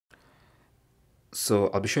So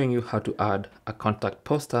I'll be showing you how to add a contact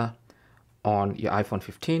poster on your iPhone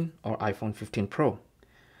 15 or iPhone 15 Pro.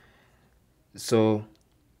 So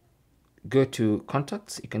go to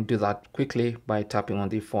contacts. You can do that quickly by tapping on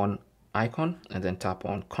the phone icon and then tap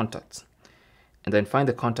on contacts. And then find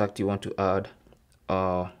the contact you want to add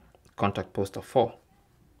a contact poster for.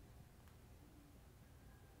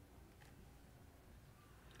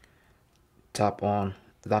 Tap on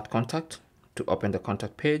that contact to open the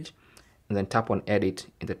contact page, and then tap on edit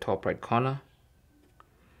in the top right corner,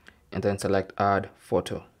 and then select add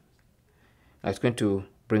photo. Now it's going to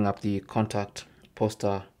bring up the contact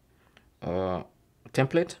poster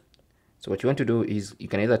template. So what you want to do is you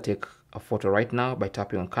can either take a photo right now by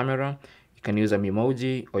tapping on camera, you can use an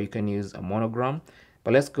emoji, or you can use a monogram,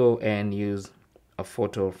 but let's go and use a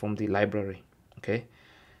photo from the library. Okay,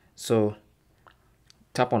 so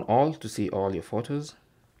tap on all to see all your photos,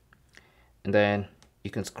 and then you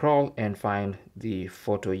can scroll and find the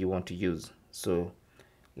photo you want to use. So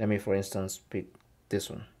let me, for instance, pick this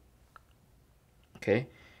one. Okay,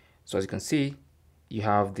 so as you can see, you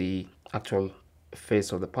have the actual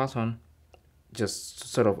face of the person just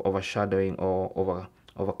sort of overshadowing or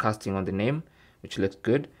overcasting on the name, which looks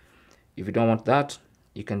good. If you don't want that,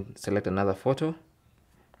 you can select another photo.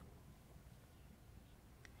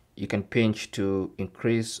 You can pinch to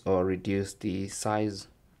increase or reduce the size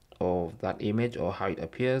of that image or how it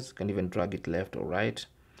appears. You can even drag it left or right.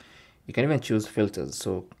 You can even choose filters.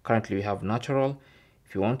 So currently we have natural.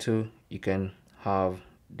 If you want to, you can have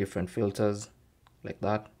different filters like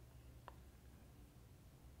that.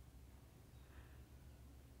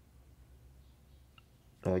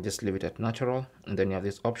 Or just leave it at natural, and then you have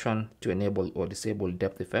this option to enable or disable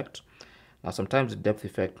depth effect. Now sometimes the depth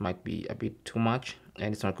effect might be a bit too much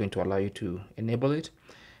and it's not going to allow you to enable it.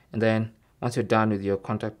 And then once you're done with your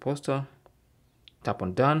contact poster, tap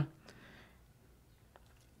on done,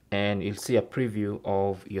 and you'll see a preview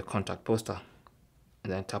of your contact poster,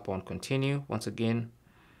 and then tap on continue once again.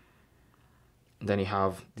 And then you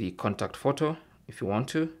have the contact photo. If you want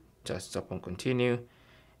to, just tap on continue,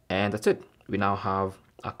 and that's it. We now have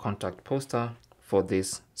a contact poster for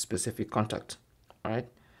this specific contact. All right,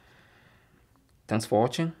 thanks for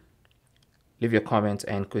watching. Leave your comments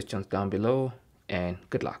and questions down below, and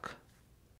good luck.